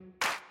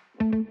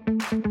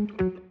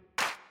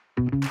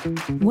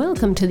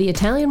Welcome to the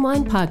Italian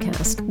Wine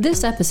Podcast.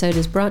 This episode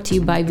is brought to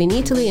you by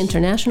Vinitaly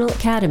International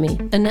Academy,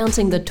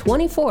 announcing the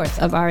 24th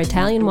of our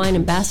Italian Wine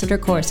Ambassador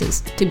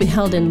courses to be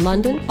held in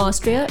London,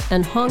 Austria,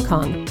 and Hong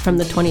Kong from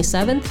the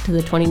 27th to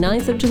the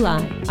 29th of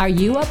July. Are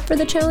you up for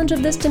the challenge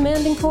of this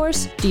demanding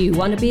course? Do you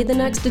want to be the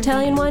next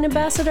Italian Wine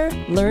Ambassador?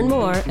 Learn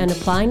more and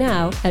apply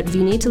now at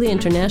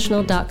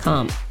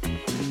vinitalyinternational.com.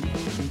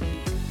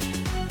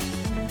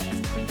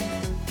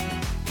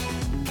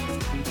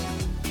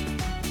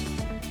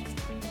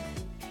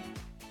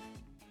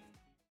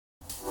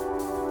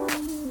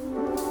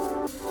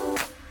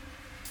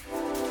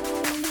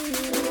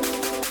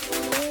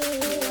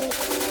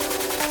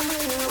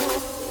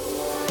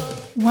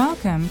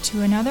 Welcome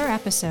to another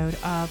episode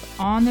of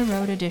On the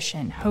Road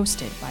Edition,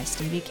 hosted by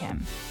Stevie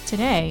Kim.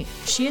 Today,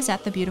 she is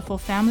at the beautiful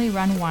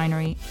family-run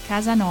winery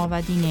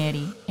Casanova di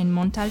Neri in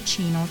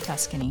Montalcino,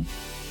 Tuscany,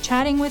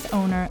 chatting with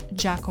owner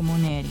Giacomo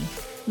Neri.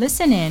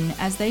 Listen in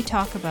as they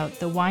talk about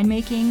the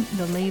winemaking,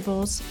 the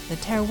labels, the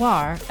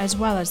terroir, as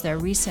well as their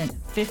recent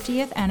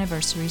 50th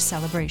anniversary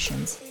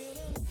celebrations.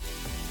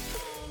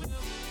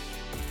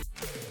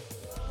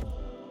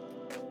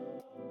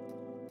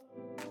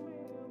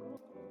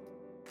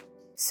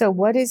 So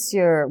would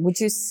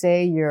you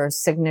say your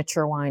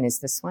signature wine is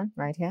this one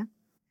right here?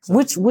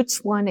 Which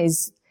one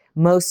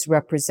most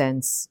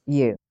represents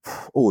you?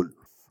 All.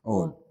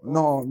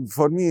 No,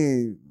 for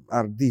me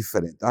are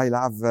different. I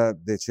love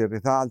the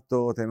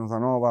Cerretalto, Tenuta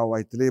Nova,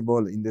 White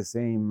Label in the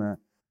same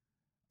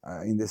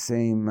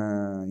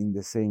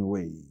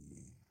way,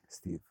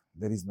 Steve.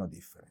 There is no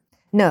difference.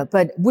 No,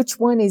 but which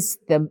one is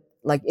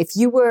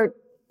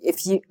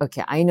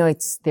okay, I know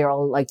they're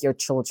all like your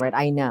children, right?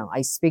 I know.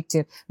 I speak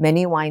to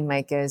many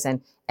winemakers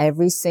and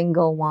every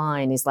single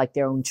wine is like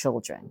their own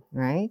children,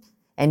 right?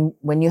 And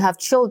when you have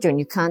children,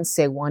 you can't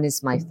say one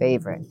is my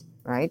favorite,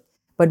 right?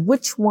 But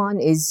which one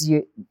is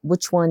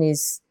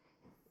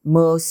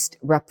most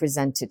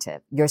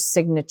representative, your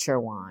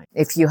signature wine,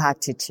 if you had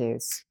to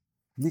choose?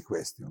 Big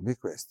question.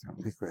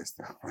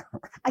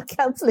 I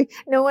can't believe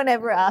no one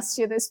ever asked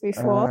you this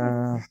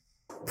before.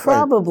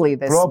 Probably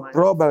this one.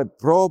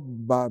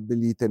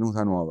 Probably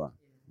Tenuta Nuova,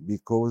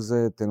 because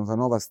Tenuta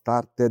Nuova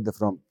started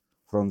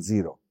from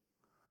zero.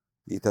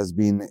 It has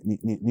been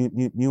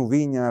new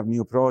vineyard,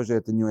 new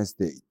project, new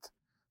estate.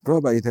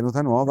 Probably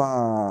Tenuta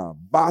Nuova,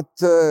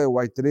 but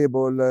White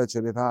Label,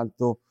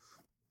 Cerretalto,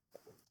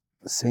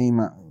 same.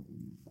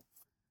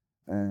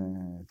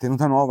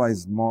 Tenuta Nuova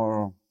is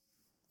more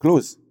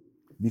close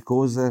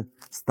because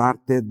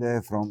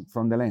started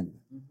from the land.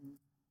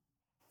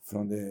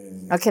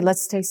 Okay,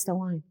 let's taste the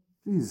wine.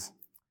 Please.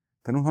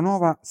 Tenuta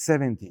Nuova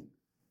 17.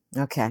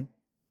 Okay.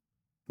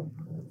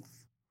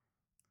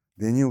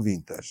 The new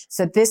vintage.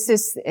 So this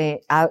is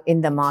out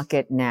in the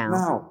market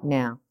now.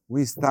 Now.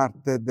 We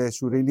started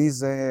to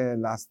release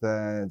last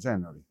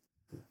January.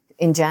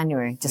 In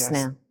January, just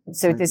now.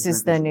 So this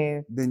is the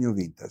new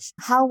vintage.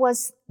 How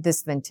was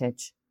this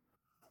vintage?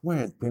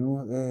 Well,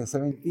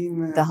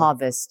 17. The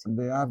harvest.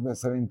 The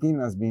harvest 17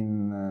 has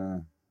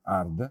been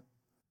hard.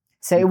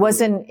 So it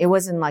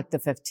wasn't like the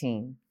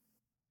 15.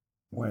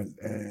 Well,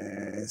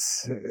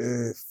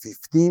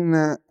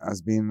 15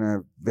 has been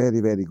a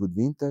very, very good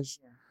vintage.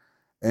 Yeah.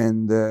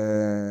 And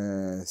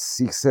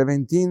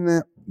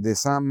 17, the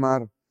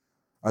summer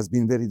has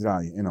been very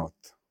dry and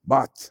hot.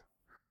 But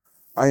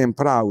I am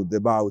proud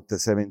about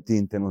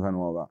 17 Tenuta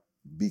Nuova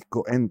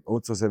and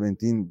also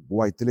 17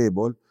 White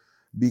Label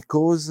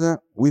because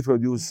we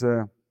produce,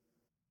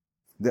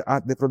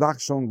 the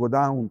production go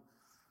down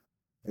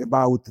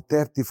about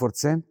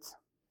 30%,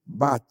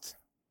 but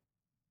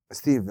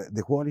Steve,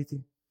 the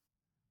quality,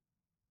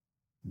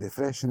 the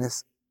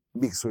freshness,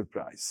 big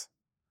surprise.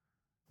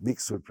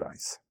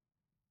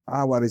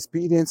 Our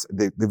experience,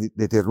 the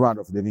terroir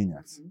of the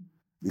vineyards,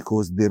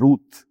 because the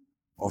root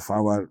of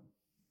our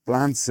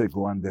plants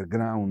go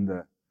underground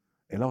a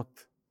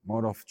lot,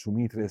 more of 2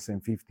 meters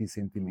and 50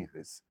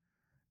 centimeters.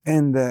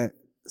 And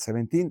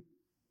 17,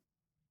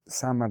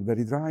 summer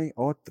very dry,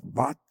 hot,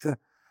 but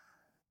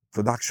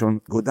production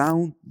go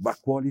down,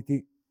 but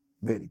quality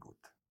very good.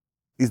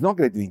 It's not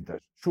great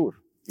vintage, sure.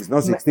 It's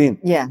not 16.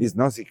 Yeah. It's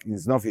not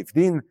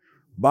 15.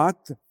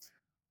 But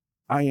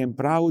I am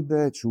proud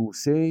to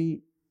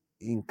say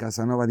in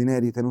Casanova di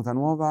Neri Tenuta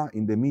Nuova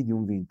in the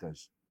medium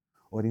vintage.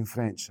 Or in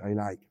French, I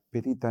like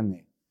Petit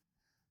Année.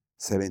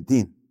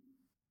 17,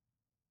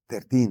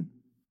 13,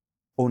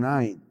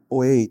 09,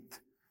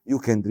 08. You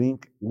can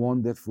drink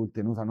wonderful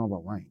Tenuta Nuova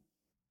wine.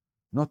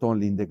 Not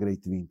only in the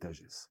great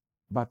vintages,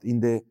 but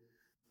in the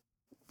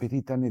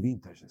Petit Année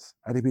vintages.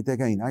 I repeat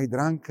again, I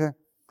drank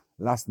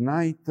last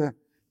night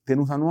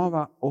Tenuta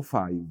Nuova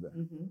 05.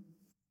 Mm-hmm.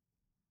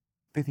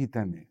 Petit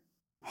Année.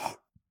 Oh,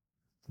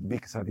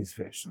 big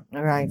satisfaction.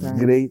 Right.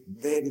 Great,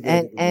 very,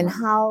 very good. And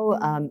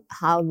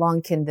how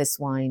long can this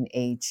wine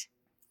age?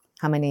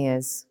 How many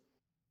years?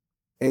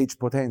 Age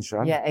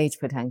potential? Yeah, age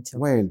potential.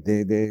 Well,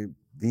 the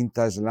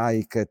vintage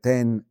like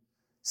 10,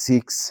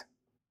 6,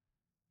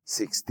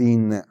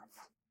 16,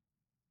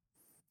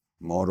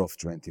 more of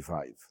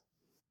 25.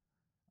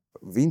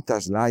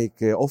 Vintage like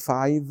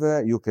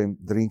 05, you can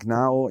drink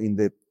now in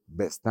the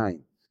best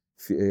time.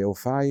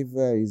 05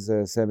 is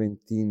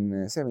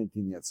 17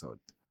 years old.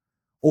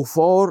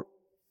 04,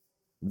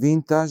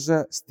 vintage,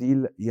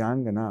 still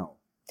young now.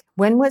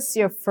 When was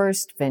your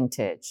first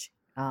vintage?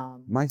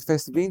 My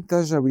first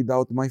vintage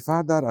without my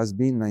father has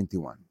been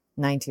 91.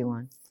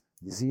 91.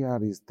 This year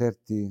is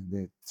 30,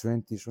 the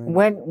 2020.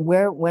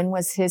 When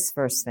was his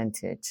first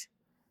vintage?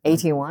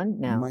 81?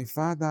 No. My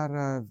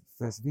father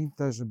first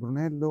vintage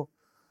Brunello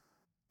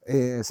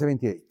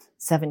 78.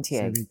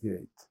 78.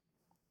 78.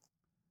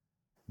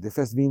 The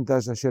first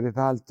vintage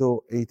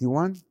Ceretalto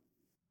 81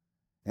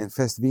 and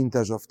first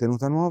vintage of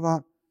Tenuta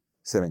Nuova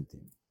 17.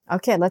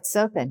 Okay, let's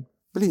open.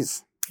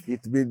 Please,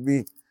 it will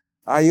be.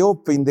 I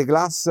hope in the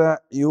glass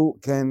you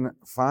can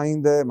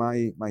find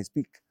my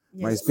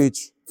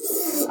speech.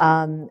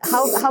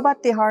 How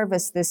about the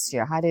harvest this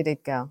year? How did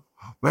it go?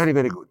 Very,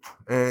 very good.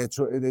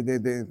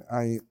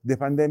 The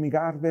pandemic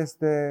harvest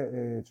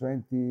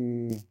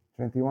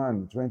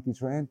 2021,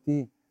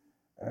 2020,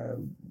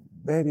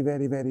 very,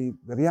 very, very,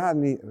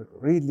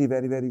 really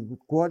very, very good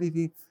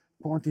quality.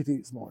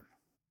 Quantity small.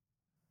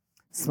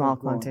 Small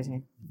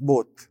quantity.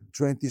 Both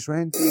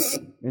 2020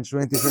 and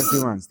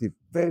 2021, Steve.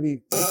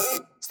 Very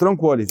strong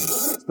quality.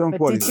 Strong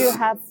quality. Did you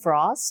have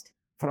frost?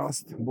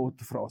 Frost, both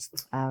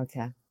frost.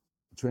 Okay.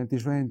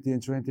 2020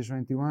 and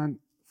 2021,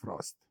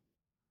 frost.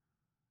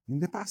 In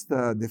the past,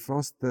 the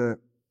frost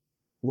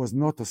was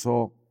not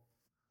so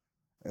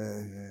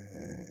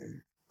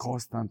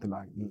constant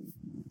like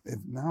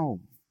now.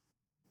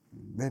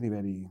 Very,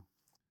 very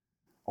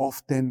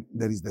often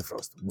there is the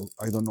frost.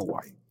 I don't know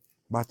why,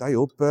 but I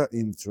hope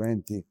in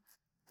 20.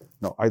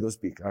 No, I don't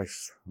speak. I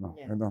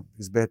don't.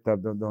 It's better.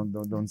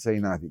 Don't say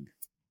nothing.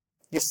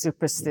 You're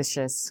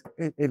superstitious.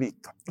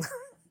 Elite.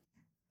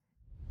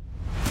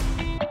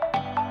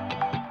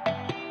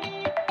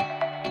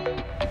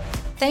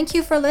 Thank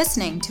you for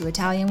listening to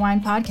Italian Wine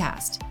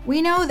Podcast.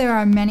 We know there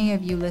are many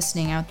of you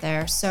listening out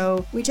there,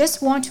 so we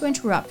just want to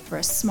interrupt for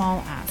a small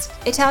ask.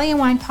 Italian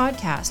Wine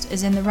Podcast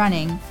is in the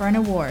running for an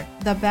award,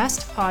 the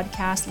Best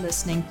Podcast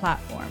Listening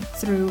Platform,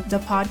 through the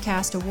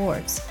Podcast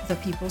Awards, the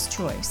People's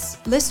Choice.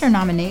 Listener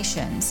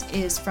nominations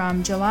is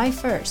from July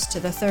 1st to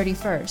the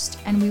 31st,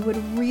 and we would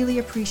really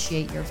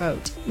appreciate your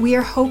vote. We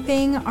are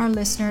hoping our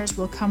listeners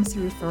will come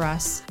through for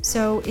us,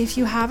 so if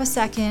you have a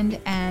second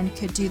and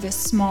could do this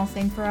small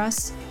thing for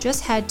us,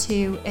 just head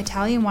to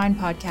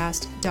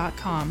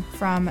ItalianWinePodcast.com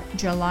from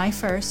July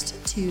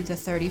 1st to the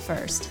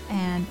 31st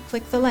and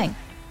click the link.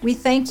 We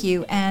thank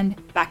you, and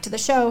back to the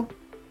show.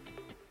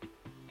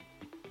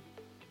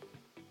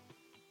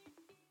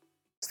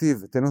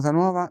 Steve, Tenuta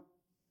Nuova,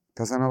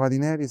 Casanova di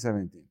Neri,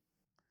 17.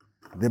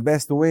 The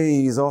best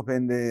way is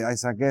open I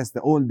suggest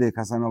all the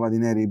Casanova di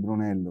Neri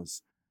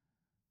Brunellos.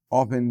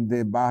 Open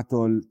the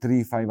bottle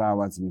 3-5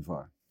 hours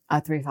before.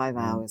 3-5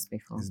 hours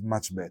before. It's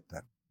much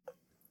better.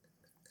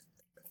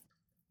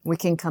 We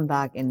can come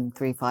back in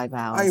 3-5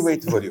 hours. I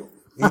wait for you.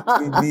 It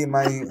will be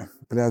my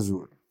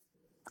pleasure.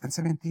 And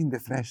 17, the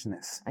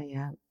freshness.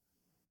 Yeah.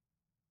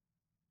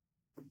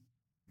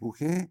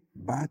 Bouquet,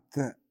 but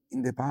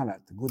in the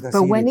palate. Good acidity.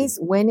 But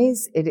when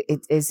is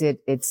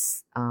it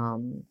its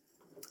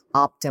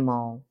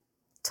optimal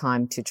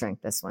time to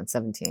drink this one,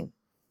 17?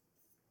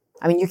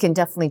 I mean, you can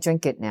definitely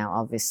drink it now,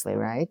 obviously,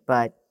 right?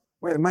 But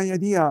well,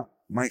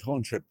 my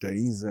concept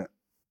is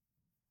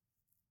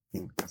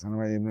in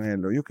Casanova di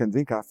Brunello, you can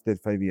drink after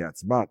 5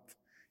 years, but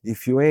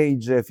if you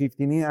age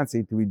 15 years,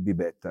 it will be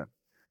better.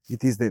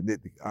 It is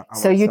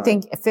so you style.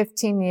 Think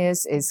 15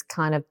 years is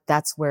kind of,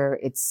 that's where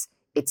it's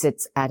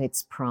at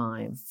its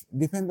prime.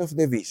 Depends of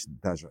the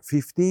vintage.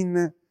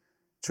 15,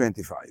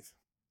 25.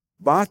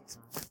 But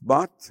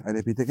I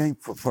repeat again,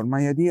 for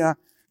my idea,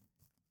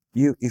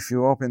 if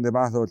you open the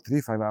bottle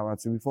 3-5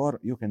 hours before,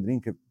 you can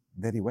drink it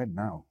very well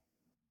now.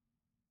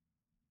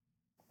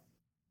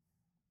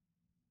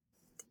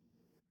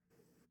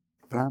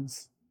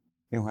 Plums,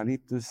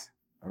 eucalyptus,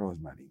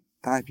 rosemary.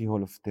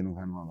 Typical of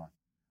Tenuta Nuova.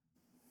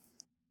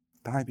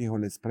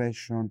 Typical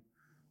expression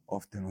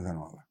of Tenuta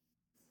Nuova.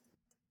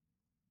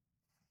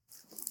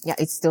 Yeah,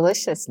 it's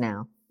delicious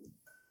now.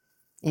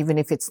 Even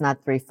if it's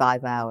not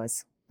 3-5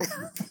 hours.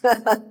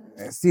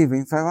 Steve,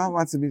 in 5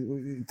 hours,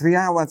 3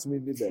 hours will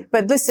be better.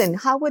 But listen,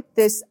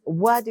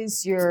 what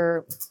is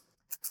your,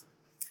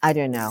 I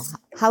don't know,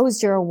 how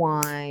is your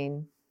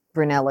wine,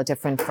 Brunello,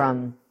 different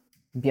from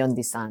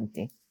Biondi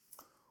Santi?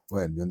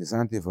 Well, Biondi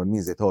Santi for me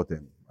is a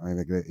totem.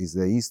 It's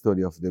the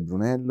history of the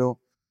Brunello,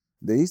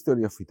 the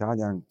history of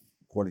Italian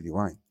quality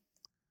wine.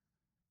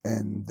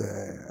 And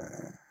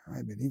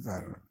I believe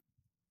are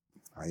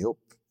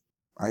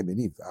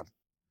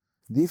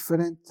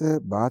different,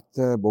 but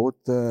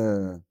both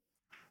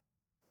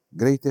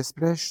great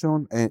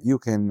expression, and you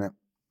can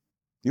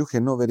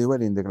know very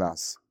well in the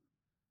glass.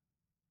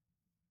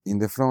 In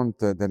the front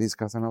there is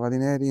Casanova di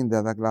Neri, in the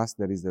other glass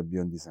there is the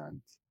Biondi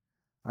Santi.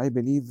 I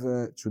believe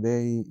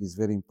today is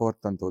very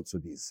important also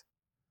this.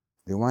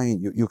 The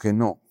wine, you can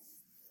know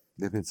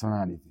the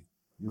personality.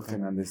 You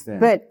can understand.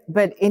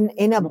 But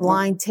in a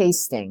blind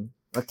tasting,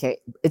 okay,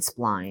 it's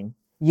blind.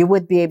 you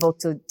would be able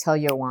to tell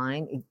your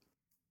wine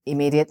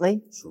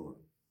immediately? Sure.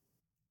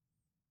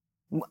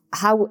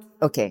 How?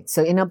 Okay,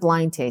 so in a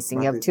blind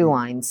tasting, you But have two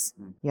wines.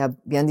 You have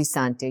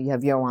Biondisante, you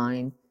have your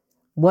wine.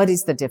 What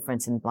is the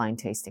difference in blind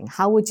tasting?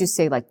 How would you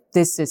say, like,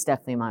 this is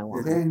definitely my The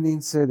wine?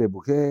 tannins, the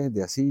bouquet,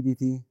 the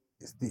acidity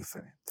is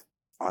different.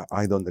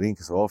 I don't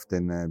drink so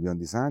often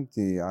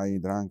Biondisante. I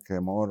drank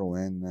more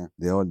when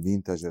the old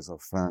vintages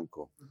of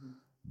Franco.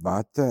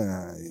 But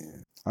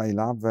I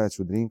love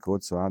to drink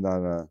also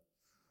other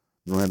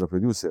Brunello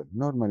producer.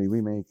 Normally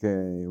we make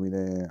with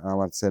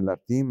our cellar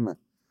team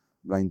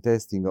blind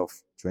tasting of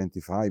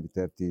 25,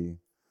 30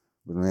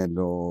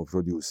 Brunello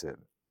producer.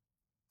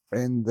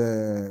 And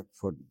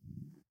for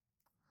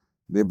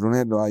the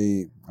Brunello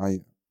I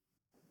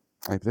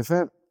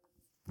prefer,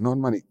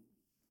 normally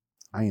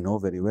I know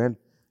very well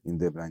in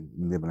the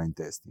blind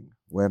testing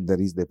where there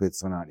is the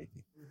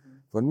personality.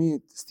 For me,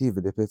 Steve,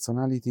 the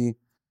personality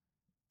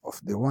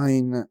of the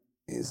wine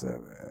is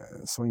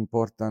so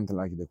important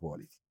like the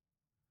quality.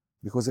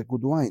 Because a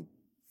good wine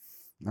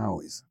now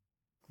is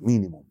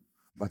minimum.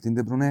 But in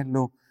the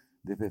Brunello,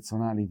 the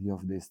personality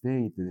of the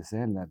estate, the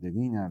cellar, the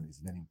vineyard is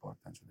very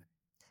important today.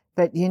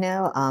 But you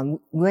know,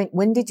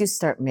 when did you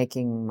start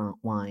making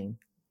wine?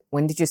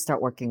 When did you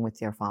start working with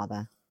your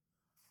father?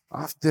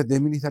 After the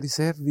military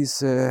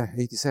service,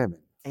 87.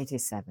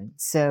 87.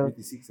 So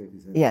 86,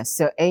 87. yes,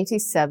 so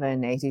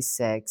 87,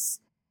 86.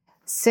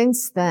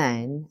 Since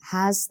then,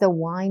 has the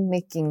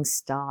winemaking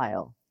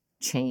style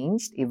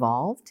changed,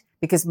 evolved?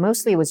 Because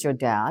mostly it was your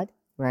dad,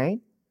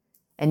 right?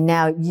 And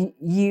now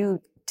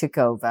you took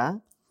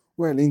over.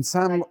 Well, in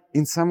some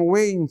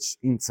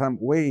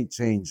way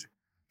change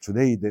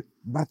today,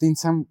 but in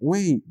some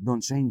way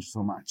don't change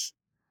so much.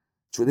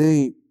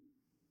 Today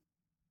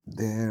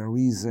there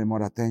is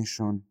more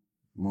attention,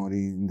 more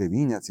in the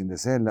vineyards, in the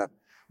cellar,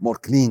 more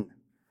clean.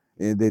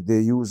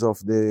 The use of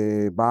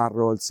the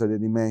barrels, the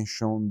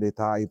dimension, the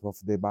type of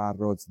the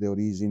barrels, the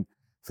origin,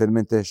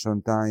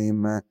 fermentation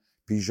time,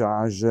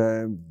 pigeage,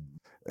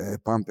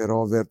 pamper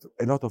over,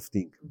 a lot of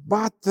things.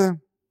 But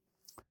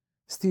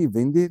Steve,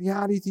 in the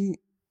reality,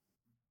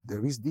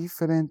 there is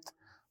different,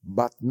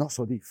 but not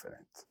so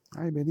different.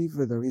 I believe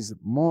there is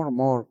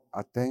more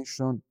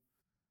attention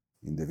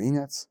in the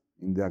vineyards,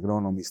 in the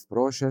agronomist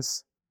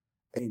process,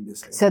 and in the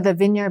cellar. So the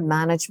vineyard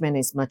management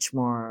is much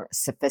more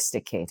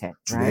sophisticated,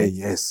 Today, right?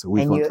 yes,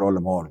 we And control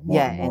more,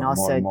 and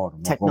also more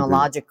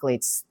technologically,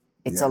 it's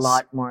Yes. a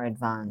lot more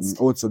advanced.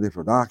 Also the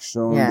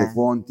production, Yeah. the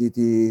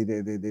quantity,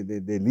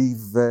 the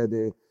leaf,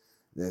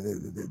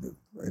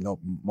 a lot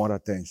more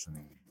attention.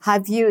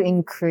 Have you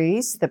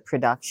increased the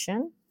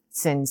production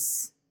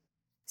since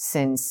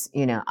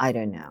I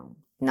don't know,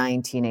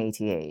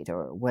 1988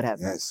 or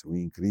whatever? Yes,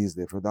 we increase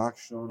the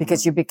production.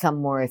 Because you become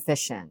more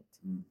efficient.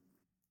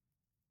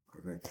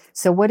 Correct.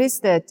 So what is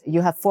that?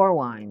 You have 4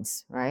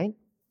 wines, right?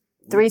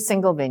 3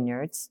 single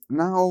vineyards.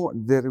 Now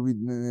there will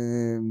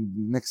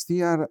next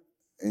year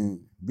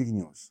big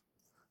news.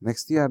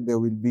 Next year there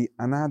will be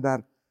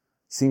another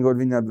single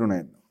vineyard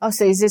Brunello. Oh,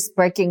 so is this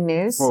breaking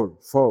news? Four.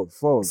 So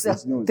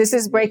It's news. this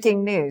is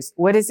breaking news.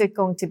 What is it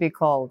going to be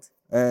called?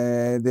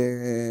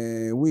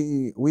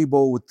 We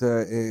bought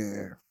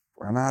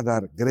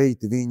another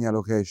great vineyard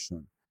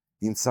location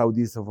in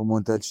southeast of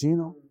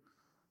Montalcino,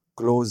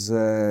 close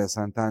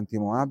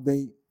Sant'Antimo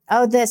Abbey.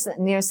 Oh, that's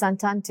near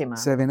Sant'Antimo.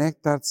 7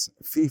 hectares,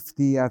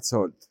 50 years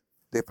old.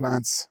 The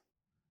plants,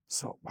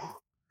 so.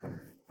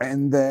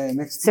 And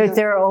next So year,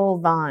 they're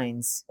old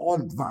vines.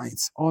 old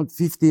vines, old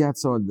 50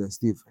 years old,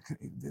 Steve.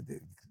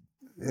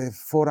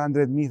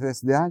 400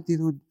 meters the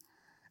altitude.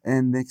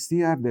 And next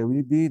year there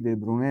will be the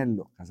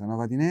Brunello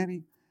Casanova di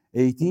Neri,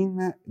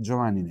 18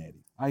 Giovanni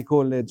Neri. I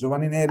call it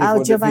Giovanni Neri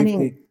for Giovanni. the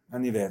 50th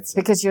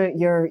anniversary. Because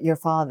your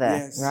father,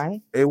 Yes.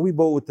 right? We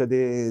bought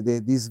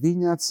these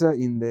vineyards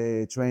in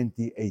the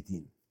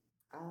 2018.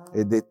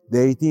 The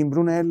 18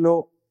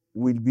 Brunello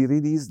will be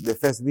released, the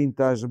first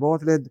vintage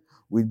bottled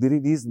will be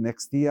released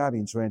next year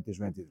in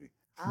 2023.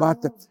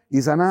 But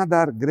is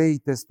another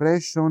great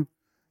expression,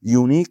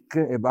 unique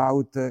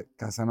about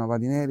Casanova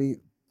di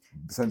Neri,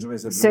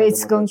 Sangiovese. So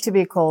it's going to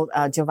be called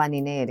Giovanni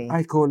Neri.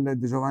 I call it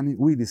Giovanni,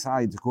 we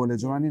decide to call it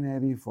Giovanni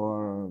Neri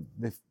for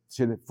the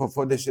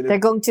They're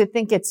going to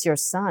think it's your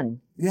son.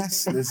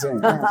 Yes, the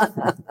same.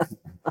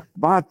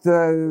 But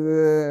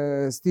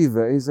Steve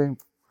is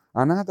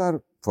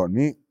another, for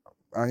me,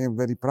 I am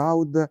very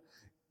proud.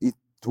 It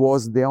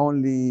was the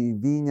only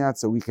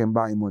vineyards we can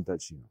buy in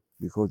Montalcino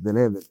because the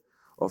level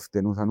of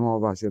Tenuta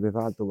Nuova,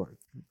 Cerretalto.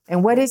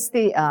 And what is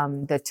the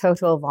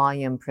total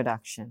volume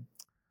production?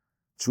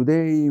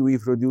 Today we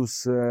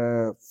produce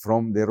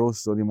from the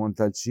Rosso di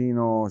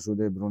Montalcino to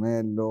the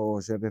Brunello,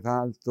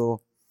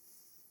 Cerretalto,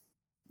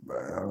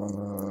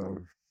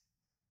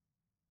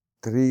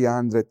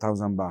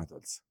 300,000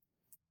 bottles.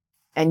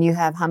 And you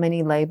have how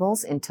many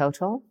labels in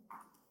total?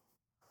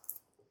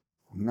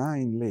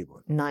 9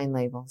 labels. 9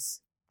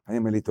 labels. I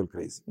am a little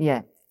crazy.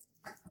 Yeah.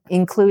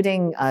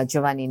 Including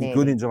Giovanni Neri.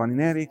 Including Giovanni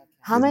Neri.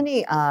 How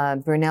many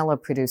Brunello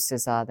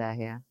producers are there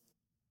here?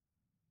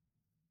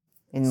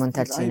 in I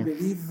Montalcino.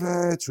 believe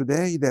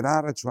today there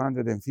are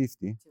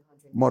 250,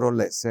 more or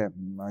less. I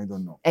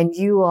don't know. And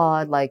you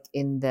are like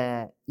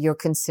you're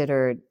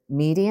considered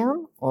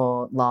medium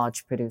or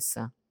large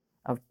producer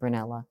of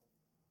Brunello?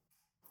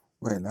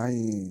 Well,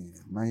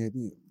 my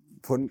idea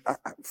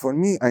for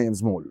me, I am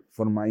small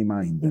for my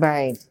mind.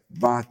 Right.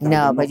 But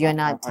No, but you're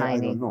not I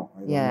tiny. don't know. I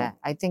don't Yeah, know.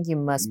 I think you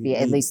must be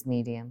at least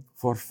medium.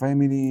 For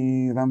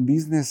family-run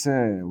business,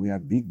 we are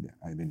big.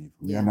 I believe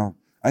we Yeah. are not.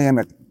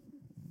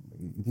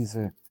 It is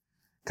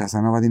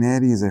Casanova di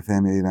Neri is a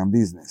family-run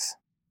business,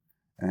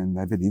 and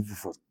I believe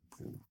for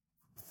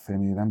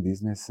family-run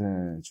business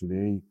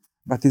today.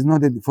 But it's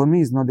not for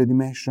me. It's not the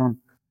dimension.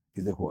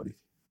 It's the quality.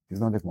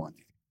 It's not the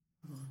quantity.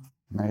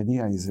 My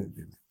idea is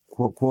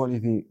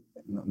quality,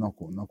 no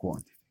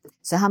quantity.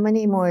 So how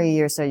many more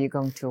years are you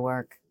going to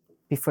work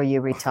before you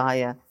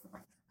retire?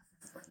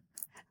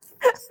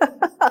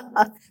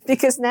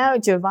 Because now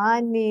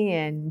Giovanni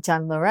and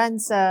Gian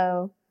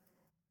Lorenzo,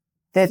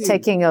 they're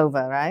taking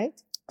over, right?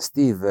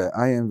 Steve,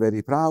 I am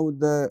very proud.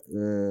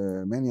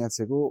 Many years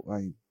ago,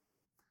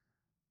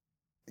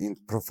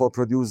 for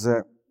produce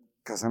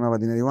Casanova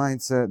di Neri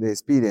wines, the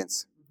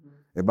experience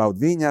about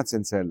vineyards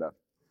and cellar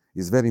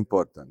is very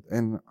important.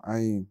 And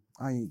I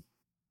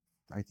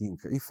think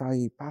if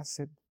I pass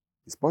it,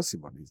 it's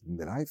possible in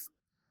the life.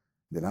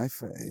 The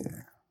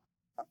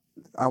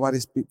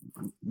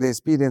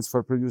experience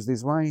for produce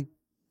this wine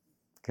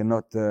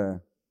cannot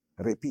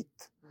repeat.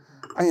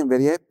 I am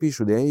very happy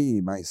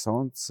today. My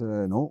sons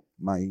know,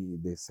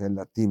 the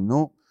cellar team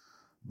know,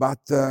 but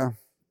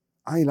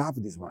I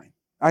love this wine.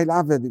 I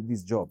love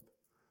this job.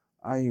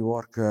 I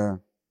work in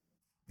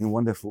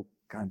wonderful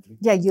country.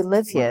 Yeah, you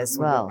live here as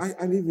well.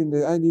 I live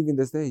in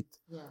the state.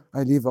 Yeah.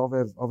 I live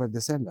over the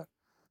cellar,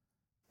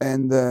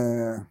 and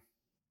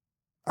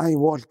I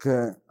work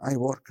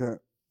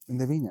in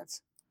the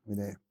vineyards with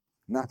the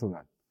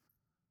natural.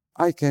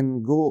 I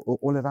can go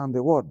all around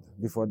the world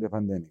before the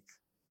pandemic,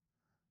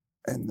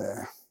 and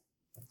there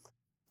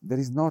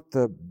is not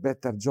a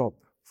better job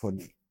for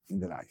me in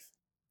the life.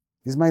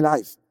 It's my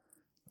life.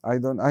 I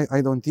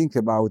don't think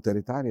about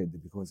retired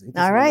because it is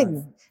All my right,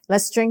 life.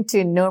 let's drink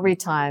to no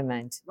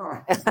retirement.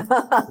 No.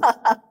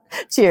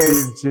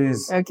 Cheers.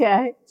 Cheers.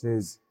 Okay.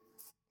 Cheers.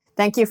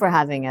 Thank you for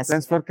having us.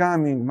 Thanks for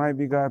coming. My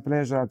big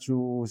pleasure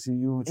to see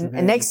you today.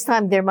 And next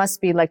time there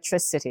must be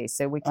electricity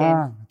so we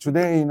can.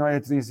 Today no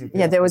electricity.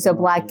 Yeah, there was a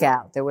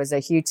blackout. There was a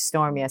huge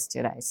storm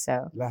yesterday.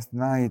 So Last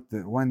night,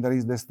 when there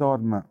is the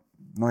storm,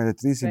 no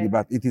electricity, Great.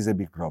 but it is a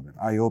big problem.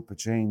 I hope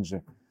change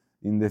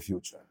in the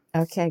future.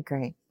 okay,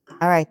 great.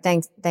 All right,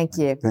 thank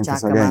you, Thanks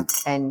Giacomo, again.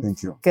 and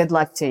Thank you. good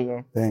luck to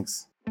you.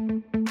 Thanks.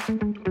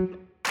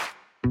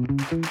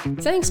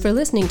 Thanks for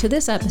listening to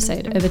this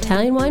episode of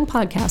Italian Wine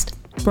Podcast,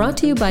 brought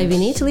to you by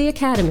Vinitaly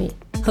Academy,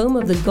 home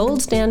of the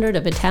gold standard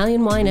of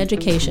Italian wine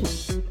education.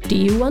 Do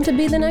you want to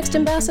be the next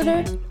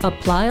ambassador?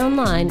 Apply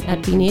online at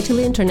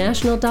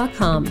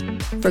vinitalyinternational.com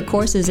for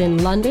courses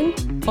in London,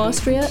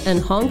 Austria,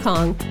 and Hong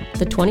Kong,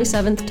 the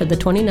 27th to the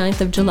 29th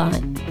of July.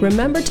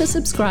 Remember to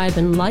subscribe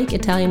and like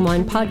Italian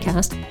Wine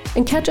Podcast,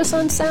 and catch us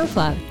on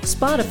SoundCloud,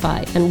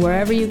 Spotify, and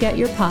wherever you get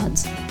your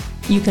pods.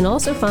 You can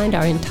also find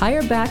our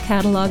entire back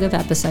catalog of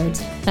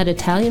episodes at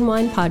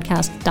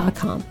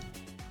ItalianWinePodcast.com.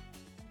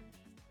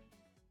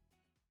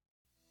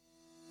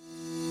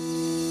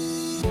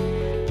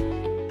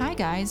 Hi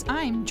guys,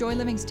 I'm Joy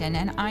Livingston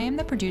and I am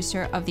the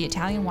producer of the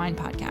Italian Wine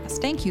Podcast.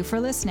 Thank you for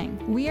listening.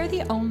 We are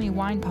the only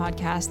wine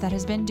podcast that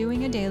has been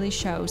doing a daily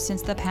show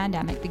since the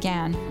pandemic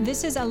began.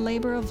 This is a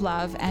labor of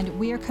love and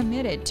we are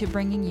committed to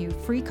bringing you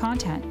free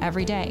content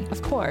every day.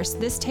 Of course,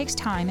 this takes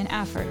time and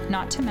effort,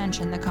 not to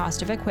mention the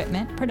cost of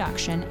equipment,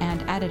 production,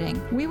 and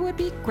editing. We would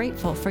be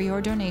grateful for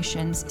your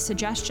donations,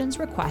 suggestions,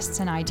 requests,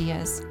 and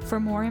ideas. For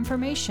more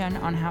information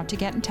on how to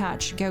get in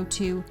touch, go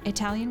to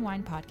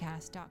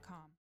ItalianWinePodcast.com.